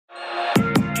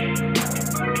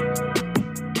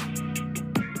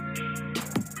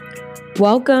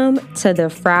Welcome to the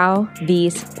Frau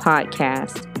Wies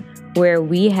podcast, where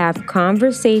we have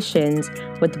conversations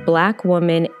with Black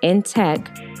women in tech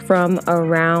from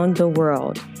around the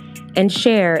world and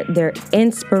share their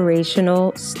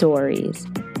inspirational stories.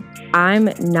 I'm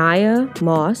Naya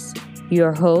Moss,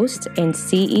 your host and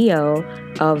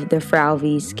CEO of the Frau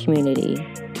Wies community.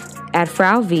 At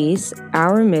Frau Wies,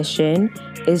 our mission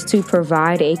is to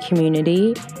provide a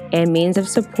community and means of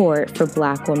support for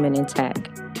Black women in tech.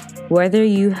 Whether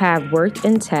you have worked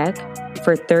in tech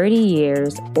for 30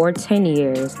 years or 10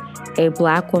 years, a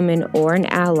Black woman or an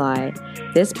ally,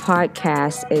 this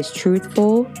podcast is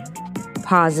truthful,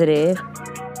 positive,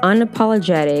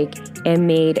 unapologetic, and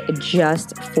made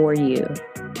just for you.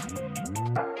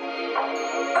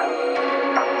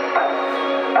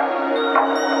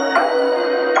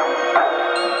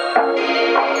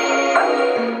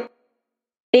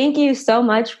 Thank you so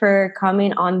much for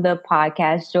coming on the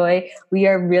podcast, Joy. We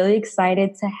are really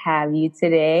excited to have you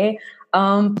today.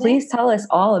 Please tell us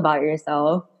all about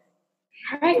yourself.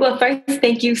 All right. Well, first,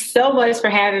 thank you so much for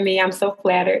having me. I'm so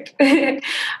flattered.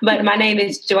 But my name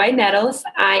is Joy Nettles.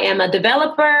 I am a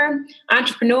developer,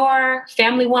 entrepreneur,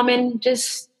 family woman,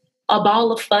 just a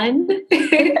ball of fun.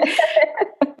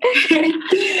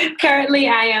 Currently,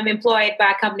 I am employed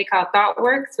by a company called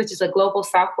ThoughtWorks, which is a global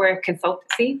software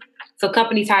consultancy. So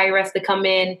companies hire us to come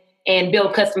in and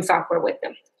build custom software with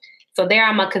them. So there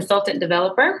I'm a consultant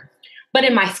developer. But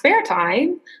in my spare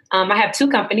time, I have two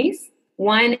companies.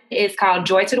 One is called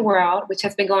Joy to the World, which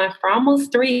has been going for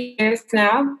almost 3 years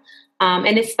now.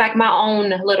 And it's like my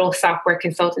own little software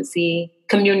consultancy,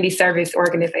 community service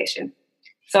organization.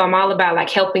 So I'm all about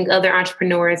like helping other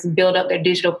entrepreneurs build up their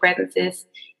digital presences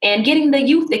and getting the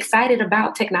youth excited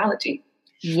about technology.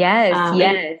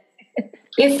 Yes.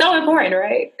 It's so important,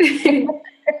 right?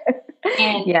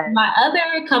 And my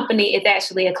other company is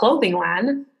actually a clothing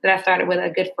line that I started with a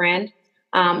good friend.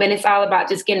 And it's all about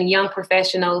just getting young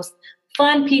professionals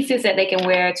fun pieces that they can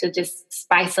wear to just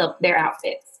spice up their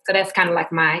outfits. So that's kind of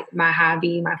like my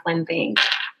hobby, my fun thing.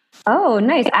 Oh,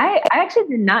 nice. I actually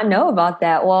did not know about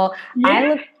that. Well, I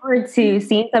look forward to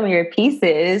seeing some of your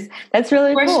pieces. That's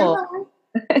really cool. Sure.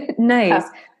 Nice.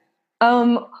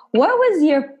 What was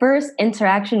your first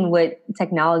interaction with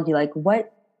technology? Like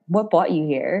what brought you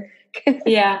here?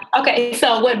 Yeah. Okay.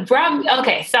 So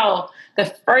so the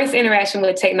first interaction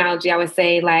with technology, I would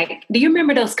say, like, do you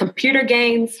remember those computer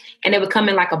games? And they would come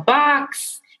in like a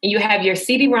box and you have your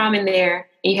CD-ROM in there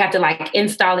and you have to like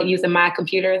install it using my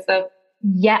computer and stuff.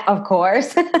 Yeah, of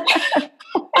course.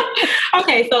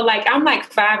 Okay. So like, I'm like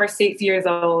 5 or 6 years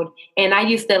old and I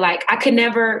used to I could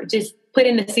never just put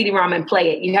in the CD-ROM and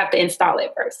play it. You have to install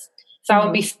it first. So I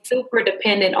would be super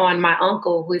dependent on my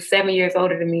uncle, who is 7 years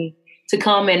older than me, to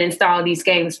come and install these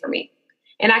games for me.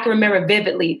 And I can remember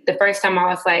vividly the first time I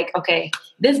was like, okay,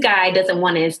 this guy doesn't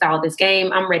want to install this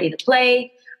game. I'm ready to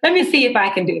play. Let me see if I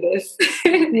can do this.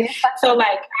 So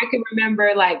like, I can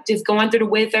remember like just going through the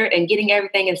wizard and getting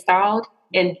everything installed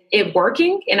and it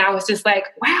working. And I was just like,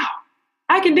 wow,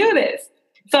 I can do this.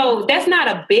 So that's not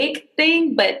a big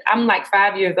thing, but I'm like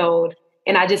 5 years old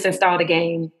and I just installed a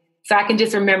game. So I can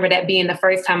just remember that being the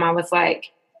first time I was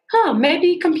like,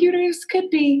 maybe computers could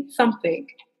be something.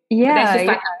 Yeah. But that's just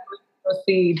like the first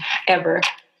seed ever.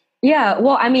 Yeah.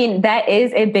 Well, I mean, that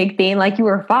is a big thing. Like you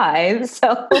were 5.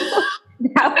 So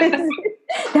that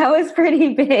was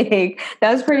pretty big.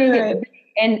 That was pretty good.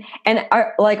 And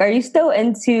are you still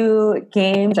into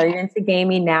games? Are you into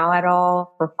gaming now at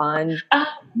all for fun?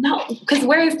 No, because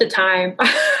where is the time?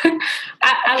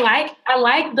 I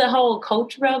like the whole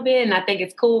culture of it, and I think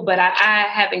it's cool. But I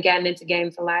haven't gotten into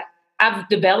games a lot. I've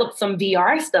developed some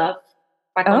VR stuff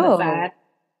like on the side.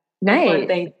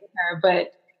 Nice.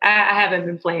 But I haven't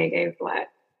been playing games a lot.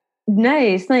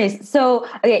 Nice. So,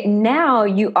 okay, now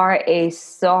you are a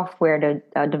software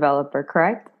developer,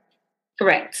 correct?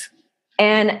 Correct.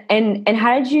 And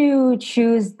how did you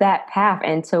choose that path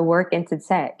and to work into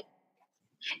tech?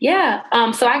 Yeah.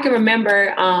 So I can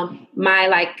remember my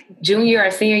like junior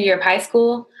or senior year of high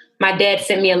school, my dad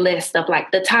sent me a list of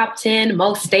like the top 10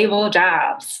 most stable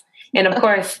jobs. And of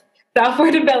course,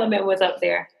 software development was up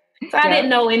there. So I didn't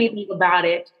know anything about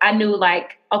it. I knew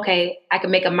like, okay, I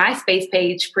could make a MySpace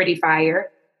page pretty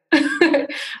fire. But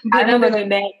other than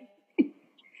that,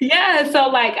 yeah. So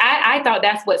like, I thought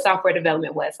that's what software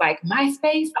development was, like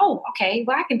MySpace. Oh, okay,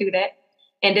 well I can do that.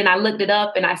 And then I looked it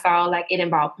up and I saw like it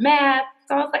involved math.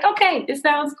 So I was like, okay, this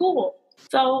sounds cool.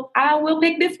 So I will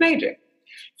pick this major.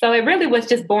 So it really was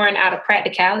just born out of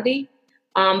practicality.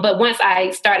 But once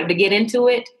I started to get into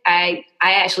it, I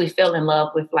actually fell in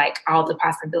love with like all the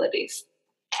possibilities.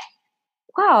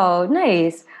 Wow,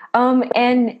 nice.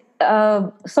 And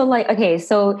so like, okay,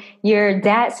 so your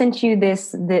dad sent you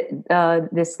this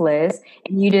list,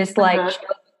 and you just like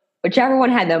Uh-huh. whichever one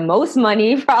had the most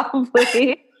money,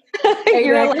 probably.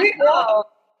 You're like, Exactly. oh,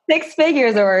 6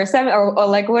 figures or seven or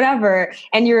like whatever,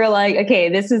 and you're like, okay,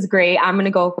 this is great. I'm gonna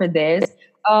go for this.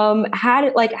 How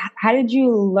did you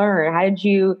learn? How did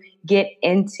you get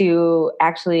into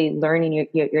actually learning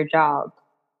your job?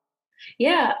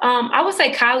 Yeah, I would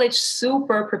say college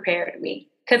super prepared me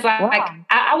because like Wow.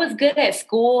 I was good at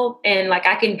school and like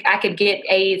I could get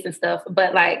A's and stuff,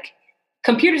 but like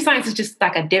computer science is just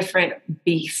like a different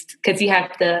beast because you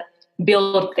have to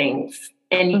build things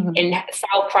Hmm. and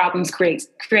solve problems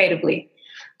creatively.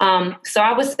 So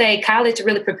I would say college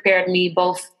really prepared me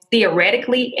both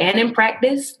theoretically and in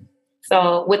practice.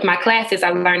 So with my classes, I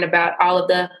learned about all of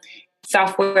the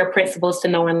software principles to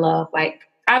know and love, like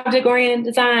object-oriented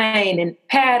design and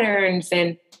patterns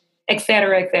and et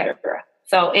cetera, et cetera.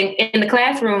 So in the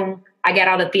classroom, I got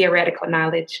all the theoretical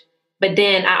knowledge, but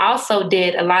then I also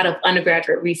did a lot of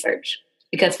undergraduate research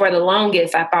because for the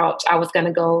longest, I thought I was going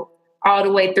to go all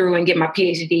the way through and get my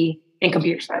PhD in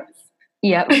computer science.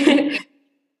 Yep.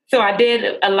 So I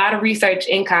did a lot of research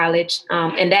in college,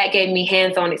 and that gave me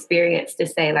hands-on experience to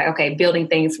say, like, okay, building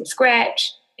things from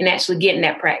scratch and actually getting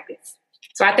that practice.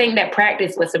 So I think that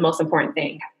practice was the most important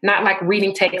thing, not like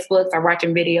reading textbooks or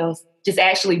watching videos, just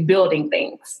actually building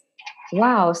things.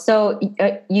 Wow. So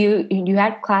you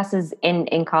had classes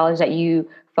in college that you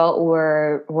felt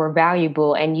were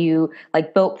valuable, and you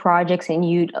like built projects, and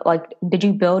you like did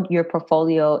you build your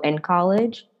portfolio in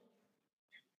college?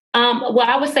 Well,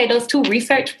 I would say those two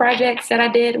research projects that I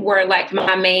did were like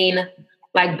my main,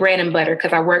 like bread and butter,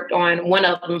 because I worked on one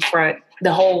of them for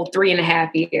the whole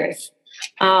 3.5 years.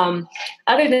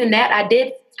 Other than that, I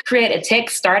did create a tech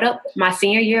startup my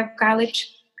senior year of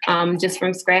college, just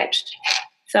from scratch.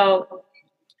 So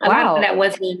a lot of Wow. that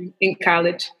was in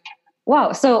college.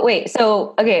 Wow. So wait,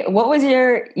 so okay, what was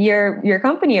your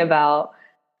company about?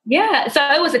 Yeah, so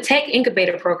it was a tech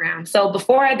incubator program. So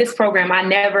before this program, I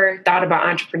never thought about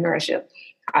entrepreneurship.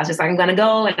 I was just like, I'm going to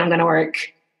go and I'm going to work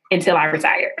until I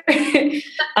retire.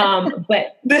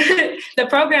 But the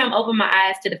program opened my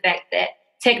eyes to the fact that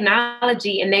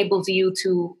technology enables you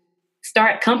to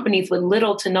start companies with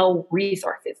little to no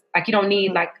resources. Like you don't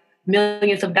need like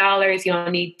millions of dollars. You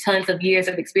don't need tons of years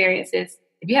of experiences.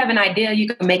 If you have an idea, you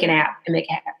can make an app and make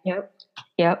it happen. Yep.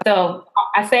 Yep. So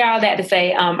I say all that to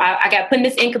say I got put in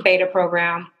this incubator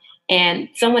program, and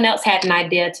someone else had an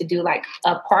idea to do like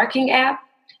a parking app.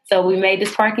 So we made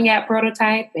this parking app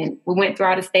prototype, and we went through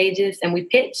all the stages, and we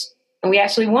pitched, and we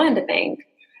actually won the thing.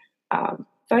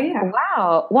 So yeah.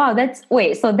 Wow. Wow.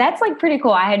 So that's like pretty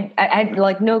cool. I had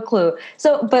like no clue.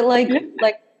 So, but like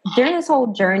during this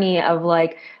whole journey of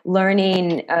like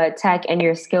learning tech and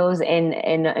your skills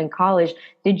in college,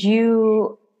 did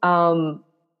you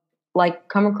like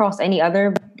come across any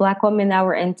other Black women that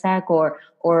were in tech, or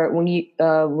when you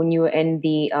were in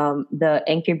the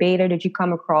incubator, did you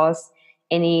come across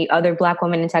any other Black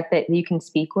women in tech that you can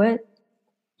speak with?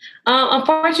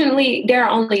 Unfortunately, there are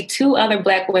only two other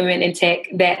Black women in tech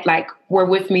that like were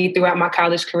with me throughout my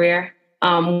college career.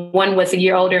 One was a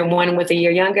year older and one was a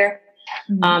year younger.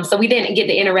 So we didn't get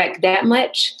to interact that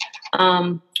much.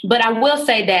 But I will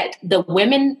say that the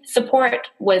women support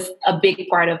was a big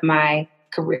part of my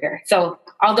career. So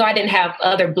although I didn't have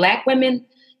other Black women,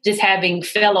 just having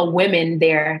fellow women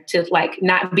there to like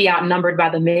not be outnumbered by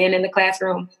the men in the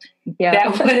classroom, Yeah.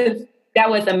 that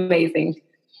was amazing.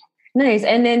 Nice.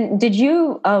 And then did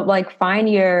you like find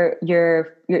your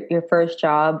first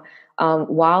job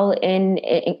while in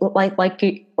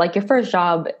like your first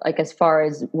job, like as far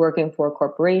as working for a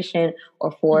corporation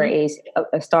or for Mhm.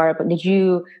 a startup? Did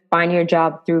you find your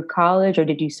job through college, or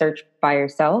did you search by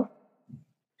yourself?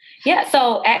 Yeah,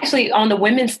 so actually on the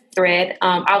women's thread,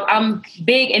 I'm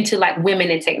big into like women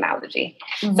in technology.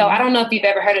 So I Hmm. don't know if you've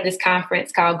ever heard of this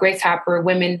conference called Grace Hopper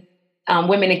Women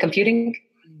in Computing.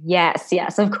 Yes,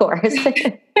 yes, of course.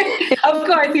 Of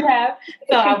course you have.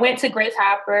 So I went to Grace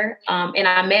Hopper, and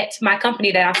I met my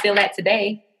company that I'm still at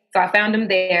today. So I found them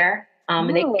there, and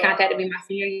they Oh. contacted me my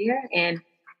senior year. And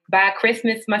by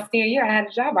Christmas, my senior year, I had a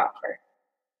job offer.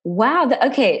 Wow.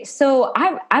 Okay. So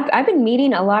I've been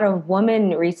meeting a lot of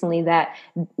women recently that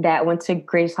went to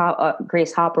Grace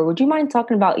Hopper. Would you mind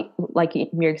talking about like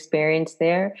your experience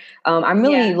there? I'm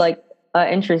really Yeah. like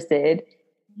interested.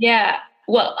 Yeah.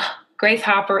 Well, Grace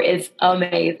Hopper is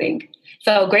amazing.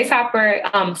 So Grace Hopper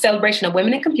Celebration of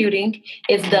Women in Computing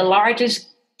is the largest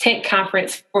tech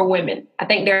conference for women. I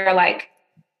think there are like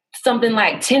something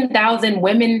like 10,000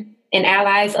 women and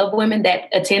allies of women that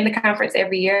attend the conference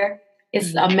every year.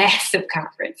 It's a massive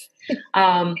conference.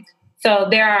 Um, So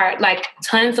there are like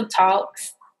tons of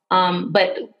talks.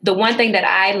 But the one thing that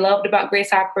I loved about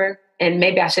Grace Hopper, and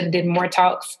maybe I should have did more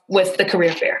talks, was the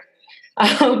career fair.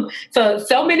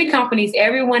 So many companies,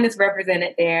 everyone is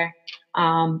represented there.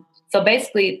 So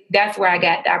basically, that's where I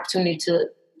got the opportunity to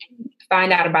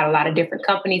find out about a lot of different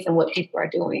companies and what people are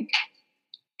doing.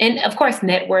 And of course,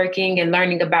 networking and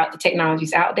learning about the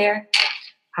technologies out there.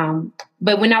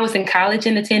 But when I was in college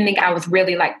and attending, I was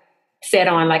really like set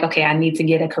on like, okay, I need to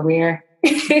get a career.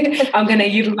 I'm going to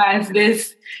utilize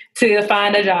this to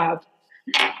find a job.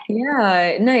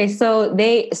 Yeah, nice. So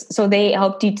they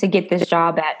helped you to get this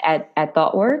job at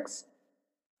ThoughtWorks?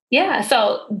 Yeah.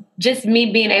 So just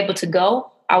me being able to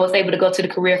go, I was able to go to the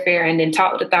career fair and then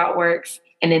talk to ThoughtWorks,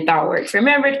 and then ThoughtWorks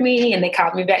remembered me and they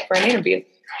called me back for an interview.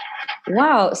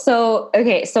 Wow. So,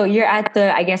 okay. So you're at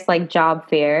the, I guess, like job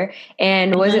fair,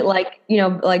 and was it like,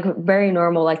 like very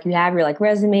normal? Like you have your like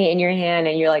resume in your hand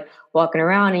and you're like walking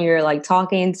around and you're like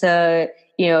talking to,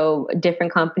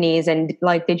 different companies, and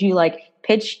like, did you like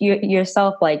pitch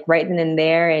yourself like right then and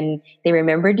there and they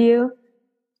remembered you?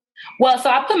 Well, so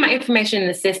I put my information in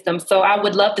the system. So I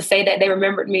would love to say that they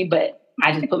remembered me, but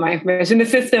I just put my information in the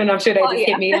system and I'm sure they just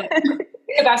hit me up.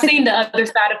 Because I've seen the other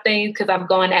side of things because I'm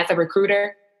going as a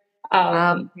recruiter.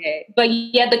 But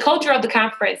yeah, the culture of the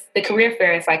conference, the career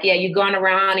fair, is like, yeah, you're going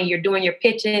around and you're doing your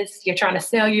pitches. You're trying to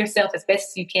sell yourself as best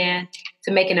as you can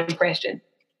to make an impression.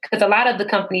 Because a lot of the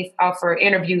companies offer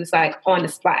interviews like on the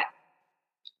spot.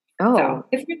 Oh, so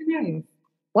it's really nice.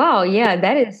 Wow. Yeah,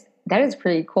 that is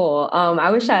pretty cool.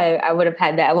 I wish I would have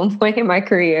had that at one point in my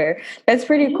career. That's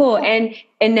pretty cool. And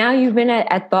now you've been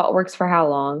at ThoughtWorks for how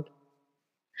long?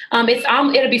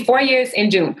 It'll be 4 years in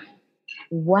June.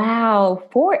 Wow,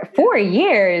 4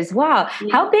 years. Wow.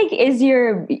 Yeah. How big is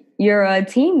your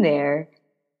team there?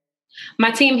 My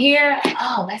team here,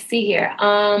 let's see here.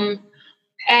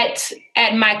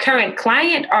 At my current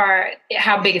client, or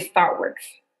how big is ThoughtWorks?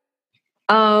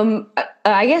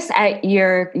 I guess at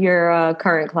your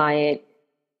current client.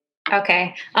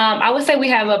 Okay. I would say we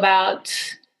have about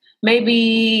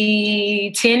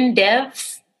maybe 10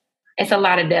 devs. It's a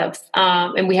lot of devs.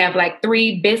 And we have like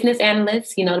 3 business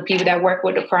analysts, the people that work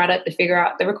with the product to figure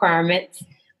out the requirements.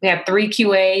 We have 3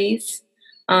 QAs.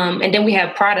 And then we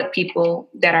have product people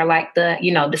that are like the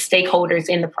stakeholders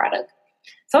in the product.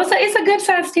 So it's a good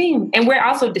sized team. And we're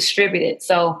also distributed.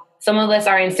 So some of us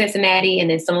are in Cincinnati and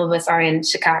then some of us are in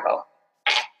Chicago.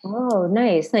 Oh,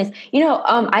 nice. I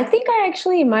think I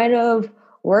actually might have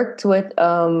worked with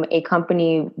a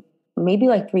company maybe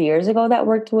like 3 years ago that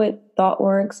worked with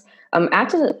ThoughtWorks. I have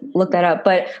to look that up,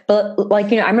 but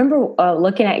like, I remember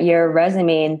looking at your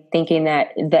resume and thinking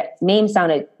that name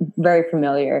sounded very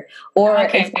familiar, or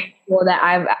it's possible that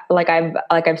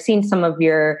I've seen some of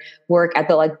your work at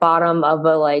the like bottom of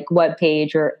a like web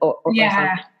page or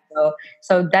something.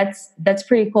 So that's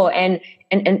pretty cool. And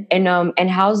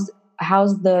how's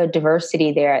the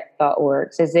diversity there at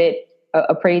ThoughtWorks? Is it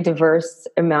a pretty diverse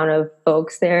amount of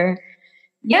folks there?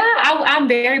 Yeah, I'm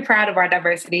very proud of our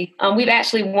diversity. We've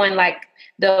actually won like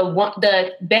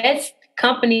the best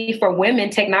company for women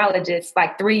technologists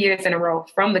like 3 years in a row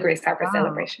from the Grace Hopper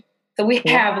celebration. So we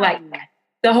have like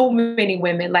so many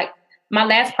women. Like my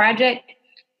last project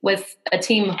was a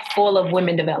team full of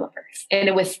women developers, and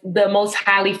it was the most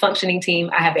highly functioning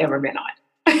team I have ever been on.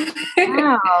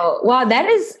 Wow,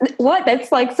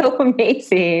 that's like so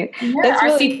amazing. Yeah, that's our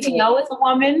really CTO cool. Is a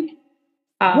woman.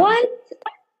 What?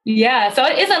 Yeah, so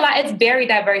it's a lot. It's very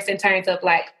diverse in terms of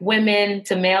like women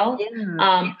to male.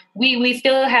 Yeah. We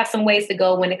still have some ways to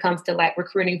go when it comes to like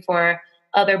recruiting for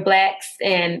other Blacks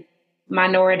and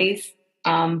minorities,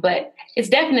 but it's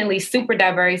definitely super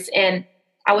diverse. And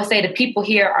I would say the people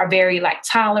here are very like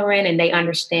tolerant, and they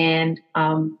understand,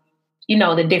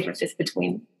 the differences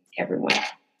between everyone.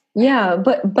 Yeah,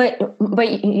 but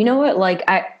you know what?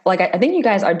 I think you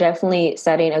guys are definitely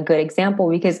setting a good example,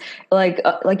 because like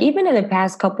even in the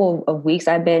past couple of weeks,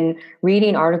 I've been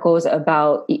reading articles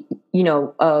about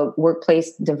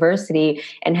workplace diversity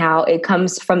and how it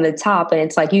comes from the top, and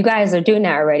it's like you guys are doing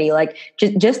that already. Like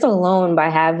just alone by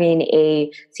having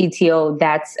a CTO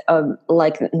that's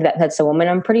that's a woman.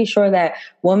 I'm pretty sure that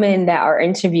women that are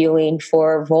interviewing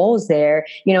for roles there,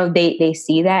 they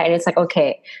see that, and it's like,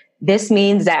 okay, this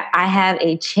means that I have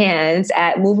a chance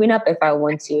at moving up if I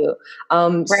want to.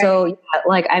 Right. So,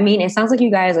 it sounds like you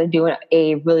guys are doing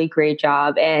a really great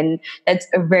job, and that's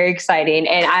very exciting.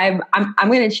 And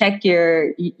I'm going to check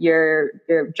your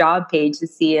job page to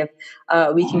see if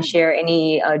we can share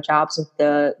any jobs with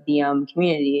the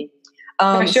community.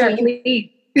 For sure, please.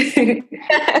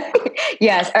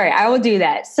 Yes. All right. I will do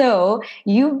that. So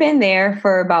you've been there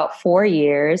for about 4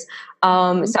 years.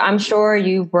 So I'm sure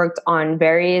you've worked on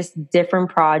various different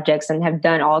projects and have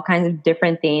done all kinds of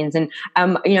different things. And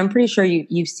I'm pretty sure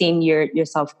you've seen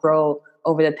yourself grow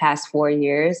over the past 4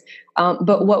 years.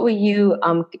 But what would you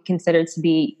consider to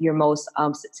be your most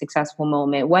successful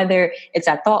moment, whether it's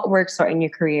at ThoughtWorks or in your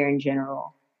career in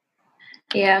general?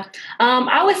 Yeah.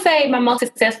 I would say my most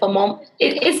successful moment,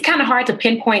 it's kind of hard to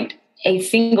pinpoint a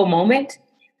single moment,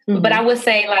 but I would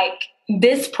say like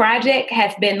this project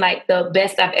has been like the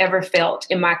best I've ever felt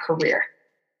in my career.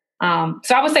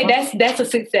 So I would say that's a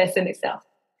success in itself.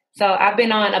 So I've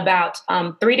been on about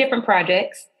 3 different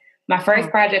projects. My first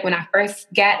project, when I first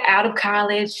got out of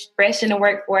college, fresh in the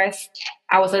workforce,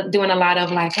 I was doing a lot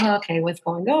of like, oh, okay, what's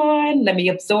going on? Let me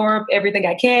absorb everything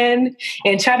I can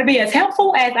and try to be as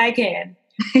helpful as I can.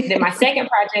 Then my second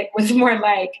project was more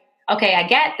like, okay, I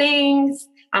got things.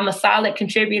 I'm a solid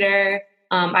contributor.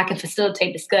 I can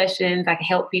facilitate discussions. I can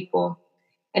help people.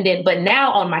 But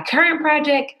now on my current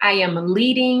project, I am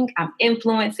leading, I'm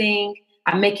influencing,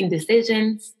 I'm making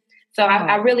decisions. So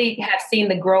I really have seen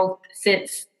the growth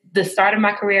since the start of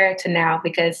my career to now,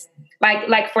 because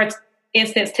like for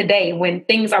instance, today, when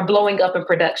things are blowing up in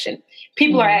production,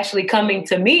 people are actually coming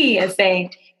to me and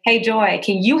saying, hey, Joy,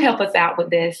 can you help us out with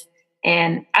this?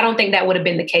 And I don't think that would have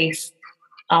been the case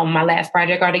on my last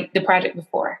project or the project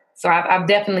before. So I've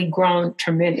definitely grown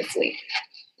tremendously.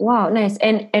 Wow, nice.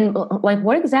 And like,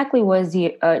 what exactly does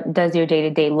your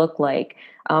day-to-day look like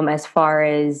as far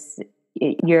as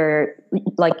your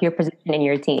position in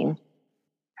your team?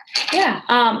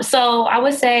 Yeah. So I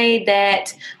would say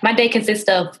that my day consists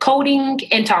of coding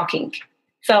and talking.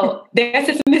 So there's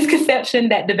this misconception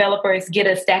that developers get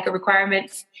a stack of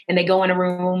requirements and they go in a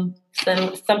room,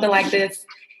 something like this,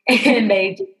 and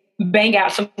they bang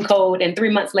out some code, and 3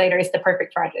 months later, it's the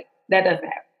perfect project. That doesn't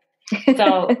happen.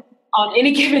 So on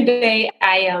any given day,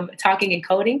 I am talking and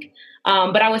coding.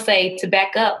 But I would say, to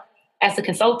back up, as a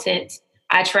consultant,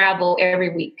 I travel every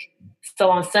week. So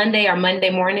on Sunday or Monday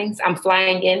mornings, I'm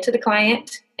flying into the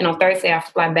client, and on Thursday, I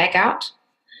fly back out.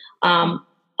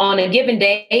 On a given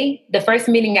day, the first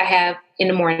meeting I have in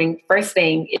the morning, first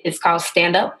thing, is called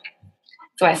stand up.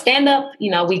 So at stand up,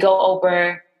 we go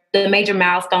over the major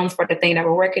milestones for the thing that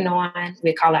we're working on.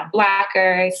 We call out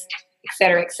blockers, et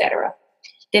cetera, et cetera.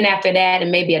 Then after that,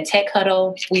 and maybe a tech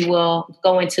huddle, we will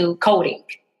go into coding.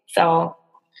 So,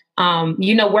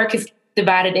 work is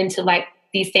divided into like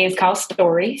these things called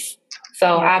stories.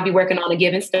 So I'll be working on a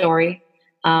given story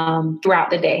throughout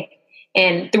the day.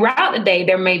 And throughout the day,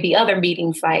 there may be other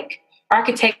meetings like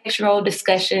architectural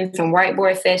discussions and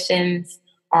whiteboard sessions,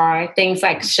 or things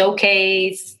like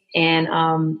showcase and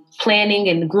planning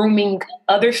and grooming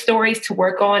other stories to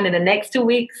work on in the next 2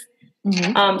 weeks.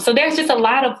 So there's just a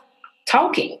lot of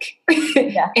talking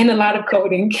and a lot of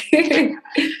coding.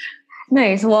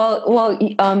 Nice. Well,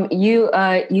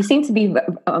 you seem to be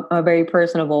very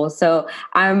personable. So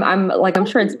I'm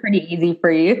sure it's pretty easy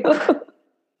for you.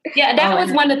 Yeah, that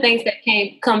was one of the things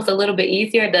that comes a little bit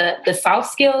easier. The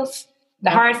soft skills,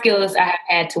 the hard skills I have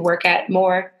had to work at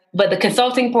more, but the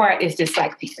consulting part is just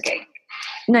like piece of cake.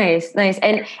 Nice.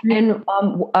 And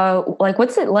like,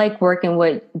 what's it like working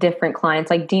with different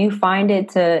clients? Like, do you find it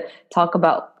to talk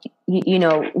about,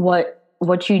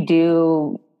 what you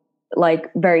do,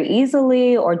 like, very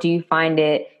easily, or do you find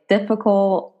it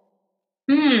difficult?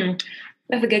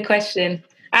 That's a good question.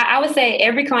 I would say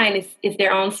every client is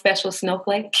their own special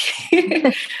snowflake.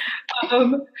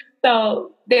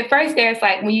 So there's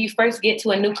like, when you first get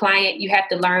to a new client, you have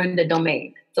to learn the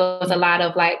domain. So it's a lot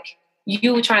of like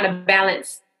you trying to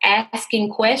balance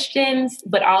asking questions,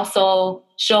 but also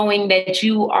showing that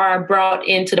you are brought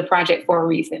into the project for a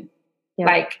reason. Yeah.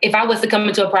 Like if I was to come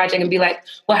into a project and be like,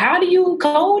 well, how do you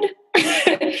code?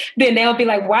 Then they'll be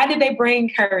like, why did they bring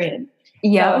her in?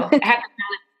 Yeah. So I have the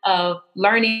balance of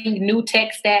learning new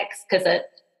tech stacks, because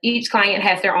each client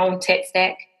has their own tech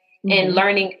stack, and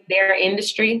learning their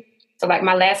industry. So like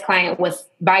my last client was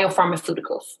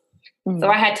biopharmaceuticals. So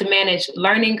I had to manage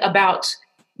learning about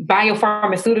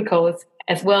biopharmaceuticals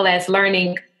as well as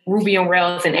learning Ruby on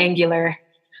Rails and Angular,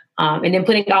 and then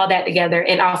putting all that together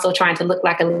and also trying to look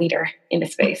like a leader in the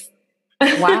space.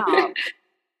 Wow.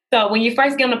 So when you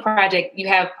first get on a project, you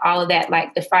have all of that,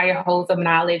 like the fire hose of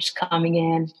knowledge coming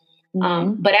in.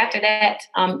 But after that,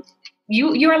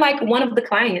 you're like one of the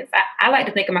clients. I like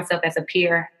to think of myself as a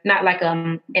peer, not like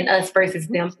an us versus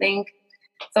them thing.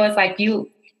 So it's like you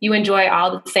enjoy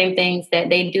all the same things that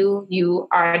they do. You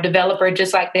are a developer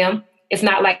just like them. It's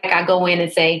not like I go in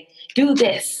and say, do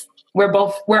this. We're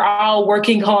all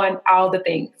working on all the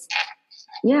things.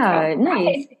 Yeah, so,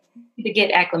 nice. To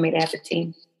get acclimated as a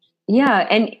team. Yeah,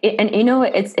 and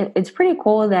it's pretty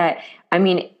cool that I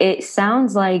mean, it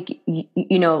sounds like,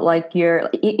 like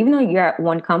even though you're at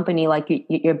one company, like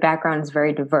your background is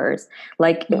very diverse. Mm-hmm.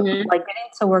 Like getting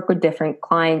to work with different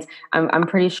clients, I'm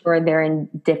pretty sure they're in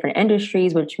different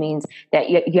industries, which means that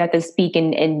you have to speak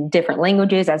in different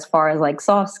languages as far as like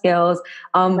soft skills,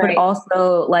 but Right.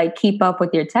 also like keep up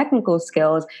with your technical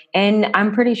skills. And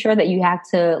I'm pretty sure that you have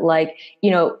to like,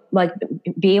 like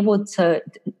be able to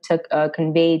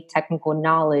convey technical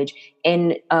knowledge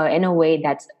in a way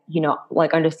that's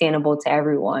like understandable to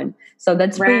everyone. So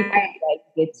that's pretty cool Right. that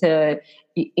you get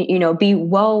to be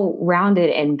well rounded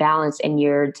and balanced in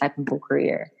your technical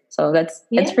career. So that's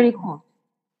Yeah. pretty cool.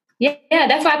 Yeah,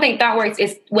 that's why I think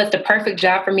ThoughtWorks was the perfect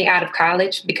job for me out of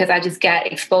college, because I just got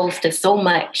exposed to so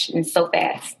much and so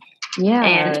fast. Yeah.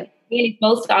 And being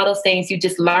exposed to all those things, you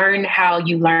just learn how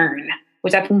you learn,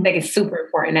 which I think is super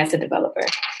important as a developer.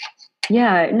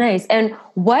 Yeah, nice. And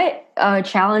what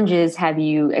challenges have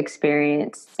you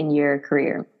experienced in your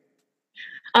career?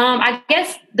 I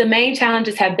guess the main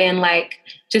challenges have been like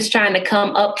just trying to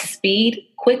come up to speed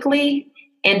quickly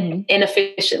and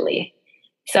efficiently.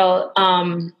 So,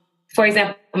 for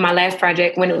example, my last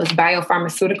project, when it was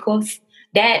biopharmaceuticals,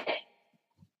 that,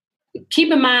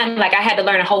 keep in mind, like I had to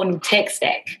learn a whole new tech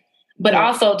stack, but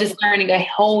also just learning a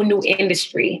whole new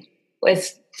industry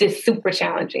was just super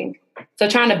challenging. So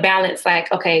trying to balance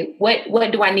like, okay,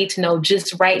 what do I need to know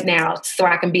just right now so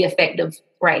I can be effective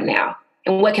right now?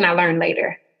 And what can I learn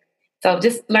later? So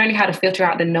just learning how to filter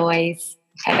out the noise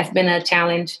has been a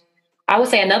challenge. I would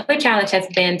say another challenge has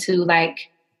been to like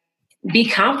be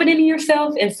confident in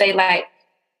yourself and say like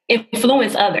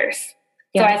influence others.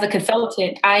 Yeah. So as a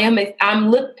consultant, I'm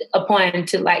looked upon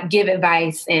to like give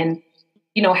advice and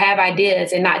have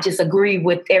ideas and not just agree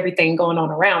with everything going on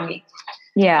around me.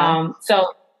 Yeah.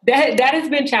 So that has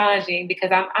been challenging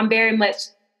because I'm very much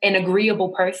an agreeable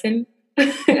person.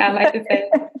 I like to say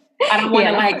I don't want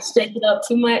to like shake it up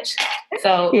too much.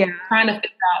 So trying to figure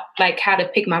out like how to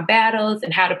pick my battles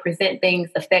and how to present things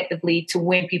effectively to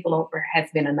win people over has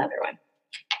been another one.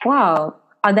 Wow.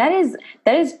 That is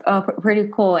pretty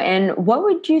cool. And what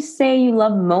would you say you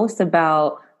love most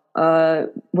about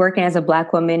working as a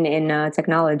Black woman in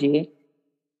technology?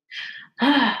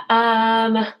 What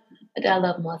do I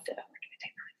love most about working in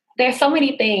technology? There's so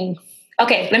many things.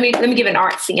 Okay, let me give an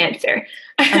artsy answer.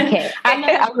 Okay,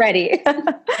 I'm ready.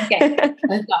 Okay,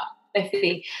 let's go. Let's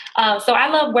see. So I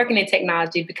love working in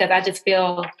technology because I just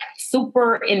feel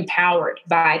super empowered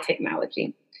by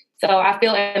technology. So I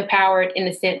feel empowered in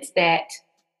the sense that,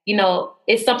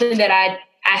 it's something that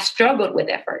I struggled with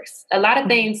at first. A lot of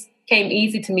things came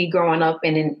easy to me growing up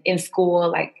and in school,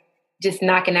 like just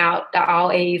knocking out the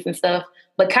all A's and stuff.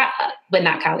 But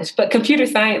not college. But computer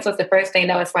science was the first thing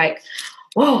that was like,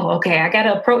 whoa, okay, I got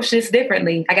to approach this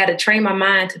differently. I got to train my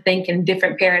mind to think in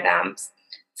different paradigms.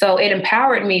 So it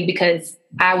empowered me because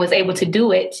I was able to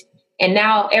do it. And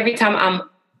now every time I'm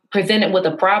presented with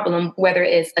a problem, whether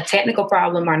it's a technical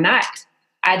problem or not,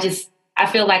 I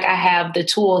feel like I have the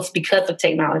tools because of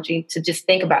technology to just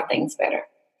think about things better.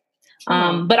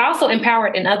 But also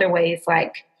empowered in other ways,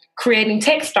 like creating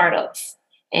tech startups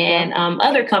and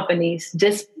other companies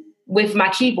just with my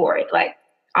keyboard, like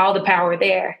all the power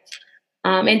there.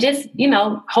 And just,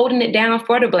 holding it down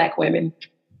for the Black women.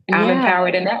 I'm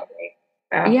empowered in that way.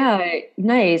 Yeah,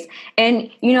 nice.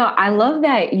 And, I love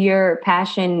that your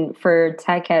passion for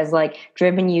tech has like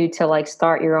driven you to like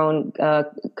start your own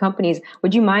companies.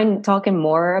 Would you mind talking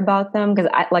more about them? Because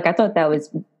I thought that was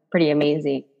pretty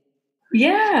amazing.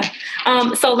 Yeah.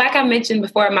 So like I mentioned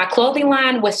before, my clothing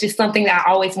line was just something that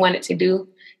I always wanted to do.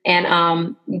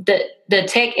 And the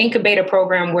tech incubator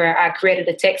program where I created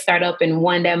a tech startup and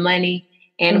won that money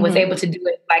and was able to do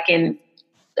it like in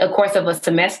the course of a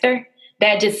semester,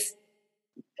 that just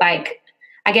like,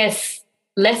 I guess,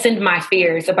 lessened my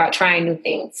fears about trying new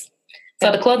things.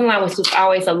 So the clothing line was just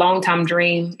always a long time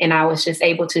dream. And I was just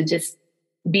able to just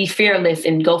be fearless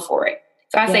and go for it.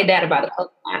 So I say that about the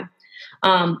clothing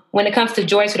line. When it comes to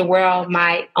Joy to the World,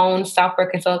 my own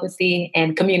software consultancy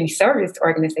and community service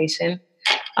organization,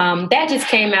 that just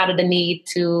came out of the need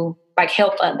to like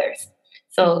help others.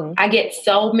 So I get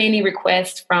so many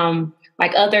requests from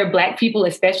like other Black people,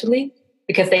 especially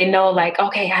because they know like,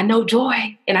 okay, I know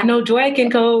Joy and I know Joy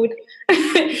can code.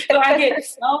 So I get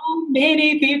so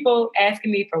many people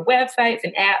asking me for websites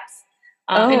and apps.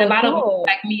 And a lot of them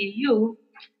like me and you,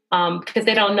 because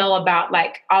they don't know about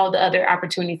like all the other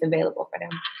opportunities available for them.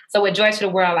 So with Joy to the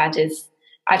World,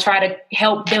 I try to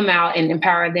help them out and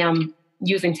empower them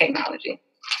using technology.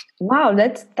 Wow,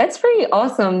 that's pretty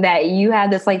awesome that you have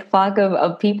this like flock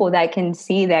of people that can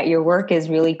see that your work is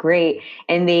really great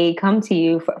and they come to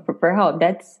you for help.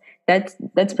 That's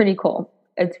pretty cool.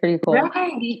 It's pretty cool.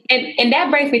 Right. And that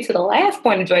brings me to the last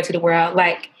point of Joy to the World.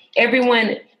 Like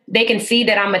everyone, they can see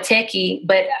that I'm a techie,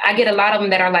 but I get a lot of them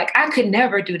that are like, I could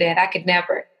never do that. I could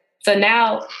never. So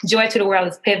now Joy to the World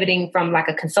is pivoting from like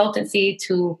a consultancy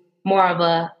to more of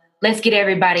a let's get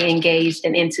everybody engaged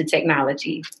and into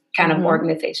technology kind of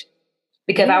organization.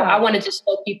 Because I want to just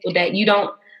show people that you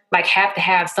don't like have to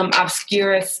have some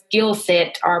obscure skill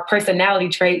set or personality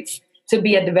traits to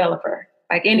be a developer.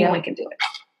 Like anyone can do it.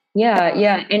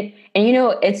 Yeah. And you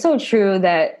know, it's so true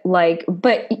that like,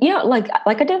 but you know, like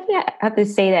I definitely have to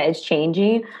say that it's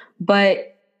changing,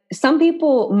 but some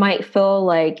people might feel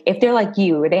like if they're like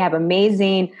you, they have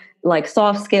amazing like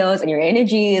soft skills and your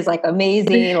energy is like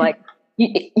amazing, like,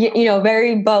 you know,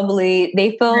 very bubbly.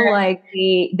 They feel like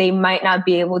they might not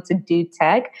be able to do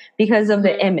tech because of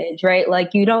the image, right?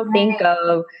 Like you don't think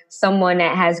of someone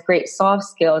that has great soft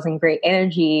skills and great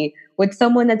energy with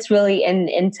someone that's really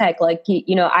in tech. Like,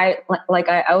 you know, I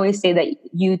always say that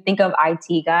you think of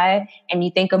IT guy and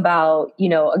you think about, you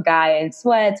know, a guy in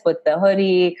sweats with the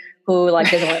hoodie who like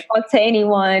doesn't want to talk to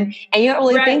anyone. And you don't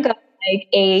really think of like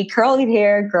a curly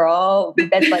hair girl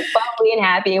that's like bubbly and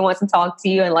happy and wants to talk to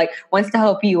you and like wants to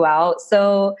help you out.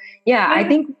 So yeah, I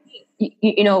think,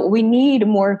 you know, we need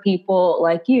more people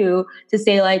like you to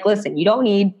say like, listen, you don't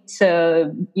need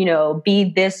to, you know, be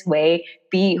this way,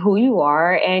 be who you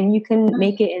are, and you can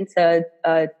make it into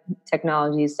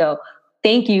technology. So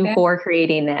thank you for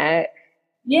creating that.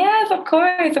 Yes, of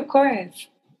course.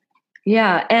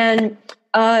 Yeah. And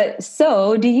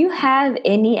so do you have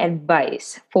any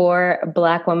advice for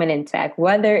Black women in tech,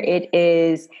 whether it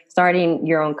is starting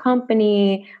your own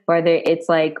company, whether it's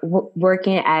like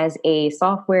working as a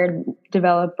software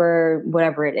developer,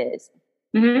 whatever it is?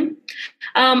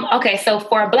 Okay, so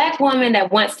for a Black woman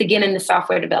that wants to get into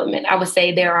software development, I would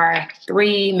say there are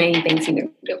three main things you can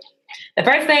do. The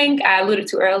first thing I alluded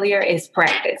to earlier is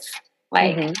practice.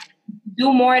 Like,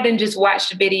 do more than just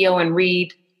watch the video and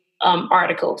read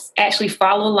articles. Actually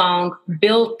follow along,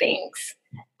 build things,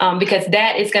 because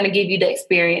that is going to give you the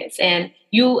experience. And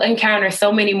you encounter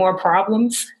so many more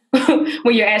problems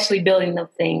when you're actually building those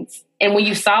things. And when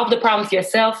you solve the problems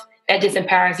yourself, that just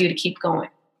empowers you to keep going.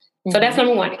 So that's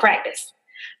number one, practice.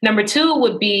 Number two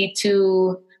would be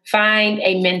to find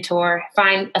a mentor,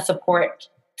 find a support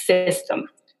system.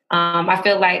 I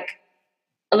feel like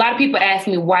a lot of people ask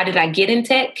me, why did I get in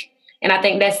tech? And I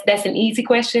think that's an easy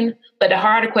question. But the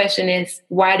harder question is,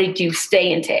 why did you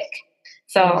stay in tech?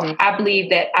 So I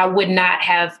believe that I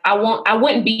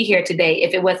wouldn't be here today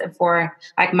if it wasn't for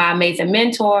like my amazing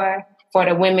mentor, for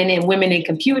the women in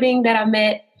computing that I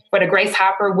met, for the Grace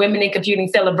Hopper Women in Computing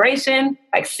celebration,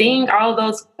 like seeing all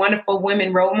those wonderful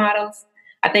women role models.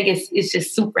 I think it's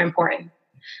just super important.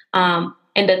 And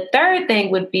the third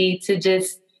thing would be to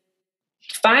just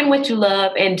find what you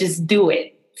love and just do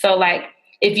it. So like,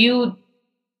 if you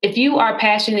are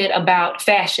passionate about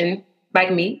fashion,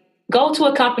 like me, go to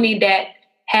a company that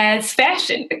has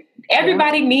fashion.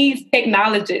 Everybody needs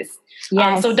technologists.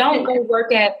 Yes. So don't go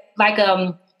work at like,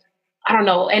 I don't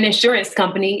know, an insurance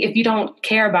company if you don't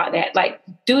care about that. Like,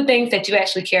 do things that you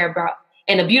actually care about.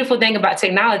 And the beautiful thing about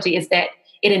technology is that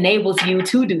it enables you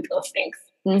to do those things.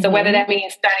 So whether that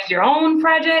means starting your own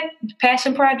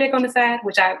passion project on the side,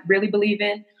 which I really believe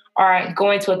in, or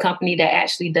going to a company that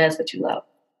actually does what you love.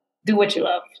 Do what you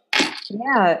love.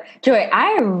 Yeah. Joy,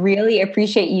 I really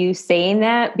appreciate you saying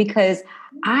that because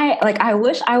I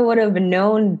wish I would have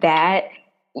known that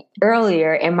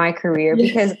earlier in my career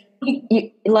because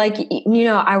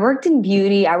I worked in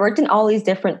beauty. I worked in all these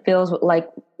different fields. Like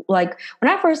when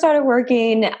I first started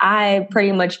working, I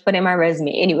pretty much put in my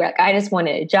resume anywhere. Like I just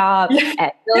wanted a job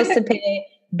at Philosophy.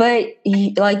 But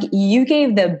you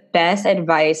gave the best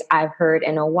advice I've heard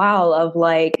in a while of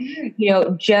like,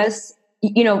 just,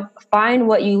 find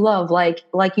what you love. Like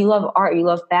you love art, you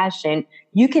love fashion.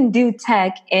 You can do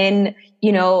tech in,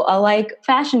 a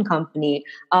fashion company.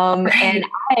 And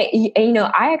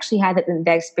I actually had the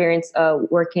experience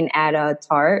working at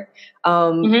Tarte.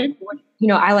 I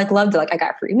loved it. Like I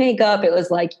got free makeup. It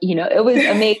was it was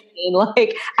amazing.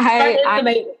 Like I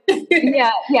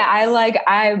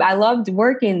loved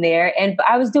working there, and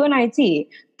I was doing IT,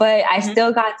 but I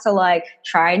still got to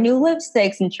try new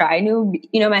lipsticks and try new,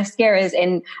 mascaras,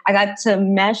 and I got to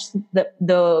mesh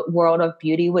the world of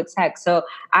beauty with tech. So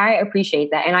I appreciate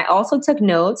that. And I also took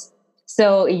notes.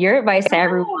 So your advice to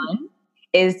everyone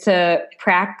is to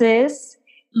practice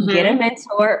get a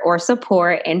mentor or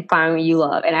support, and find what you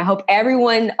love. And I hope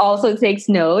everyone also takes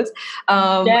notes.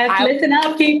 Listen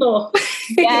up, people.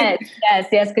 yes,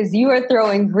 because you are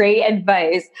throwing great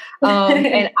advice.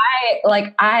 And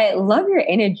I love your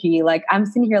energy. Like, I'm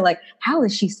sitting here like, how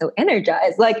is she so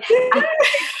energized? Like,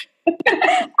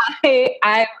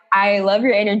 I love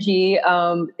your energy.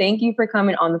 Thank you for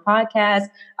coming on the podcast.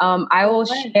 I will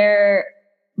share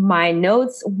my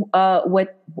notes with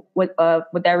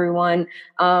everyone.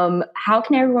 How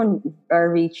can everyone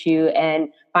reach you and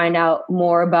find out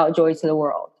more about Joy to the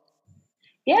World?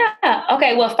 Yeah.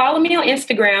 Okay. Well, follow me on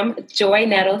Instagram, Joy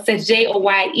Nettles. It's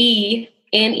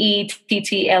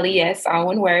JoyeNettles, all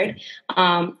one word.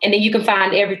 And then you can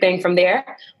find everything from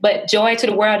there. But Joy to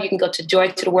the World, you can go to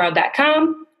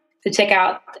joytotheworld.com to check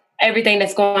out everything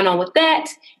that's going on with that.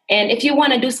 And if you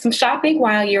want to do some shopping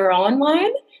while you're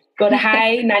online, go to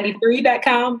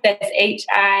hi93.com. That's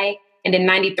HI and then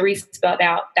 93 spelled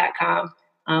out.com.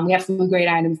 We have some great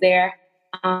items there.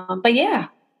 But yeah,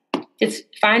 just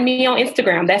find me on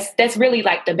Instagram. That's really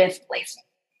like the best place.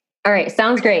 All right.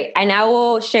 Sounds great. And I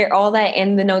will share all that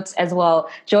in the notes as well.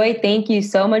 Joy, thank you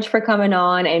so much for coming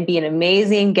on and being an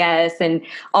amazing guest and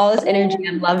all this energy.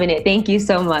 I'm loving it. Thank you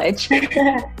so much.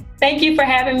 Thank you for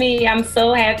having me. I'm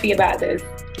so happy about this.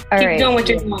 Keep doing what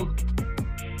you're doing.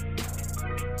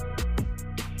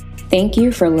 Thank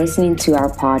you for listening to our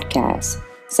podcast.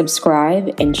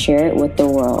 Subscribe and share it with the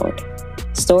world.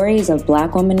 Stories of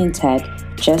Black women in tech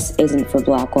just isn't for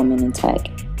Black women in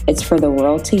tech. It's for the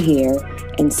world to hear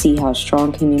and see how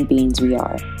strong human beings we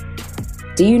are.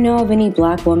 Do you know of any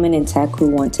Black women in tech who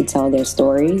want to tell their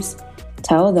stories?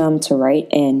 Tell them to write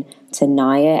in to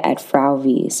Naya at Frau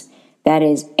Wies. That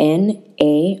is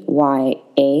NAYA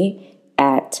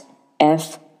at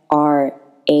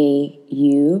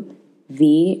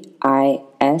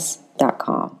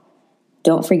FRAUVIS.com.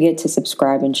 Don't forget to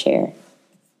subscribe and share.